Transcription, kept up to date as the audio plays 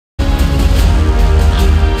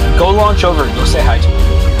Go launch over and go say hi to him.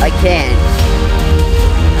 I can't.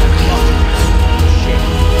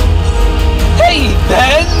 Hey,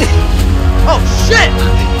 Ben! Oh shit!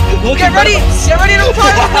 Get ready to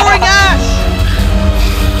fire the roaring ash!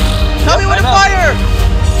 Tell me when to fire!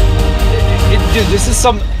 Dude, this is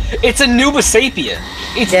some... It's a Noobasapian.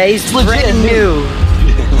 It's Yeah, he's brand new.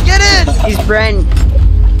 Get in! He's brand...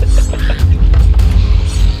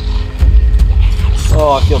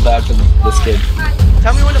 Oh, I feel bad for this kid.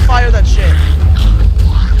 Tell me when to fire that shit.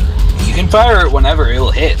 You can fire it whenever it'll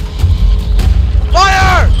hit.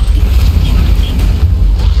 Fire!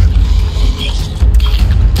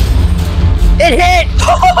 It hit!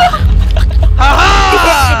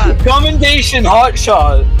 Haha! Commendation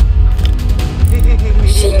hotshot.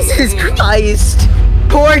 Jesus Christ!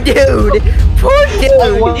 Poor dude! Poor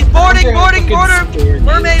dude! He's boarding!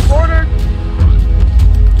 Mermaid border!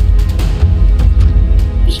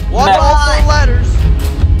 Watch all 4 ladders!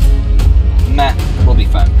 Nah, we'll be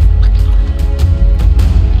fine.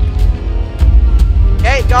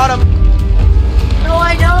 Hey, got him! No,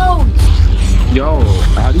 I don't! Yo,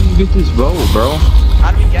 how do you get this bow, bro?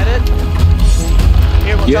 How do we get it?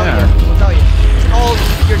 Here, we'll tell you. We'll tell you. It's called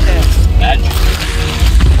your tail. Magic.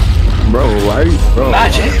 Bro, why are you... Bro,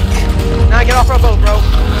 Magic. Now get off our boat, bro.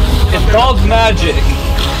 It's called magic.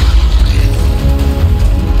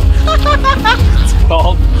 It's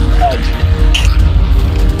called magic.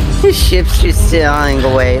 His ship's just sailing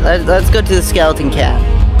away. Let's go to the skeleton cat.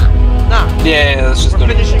 Nah. Yeah, let's just go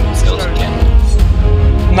to finishing the skeleton camp.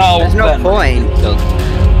 No, There's no Ben, point.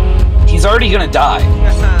 He's already gonna die.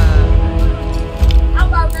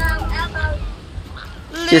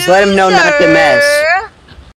 Just let him know not to mess.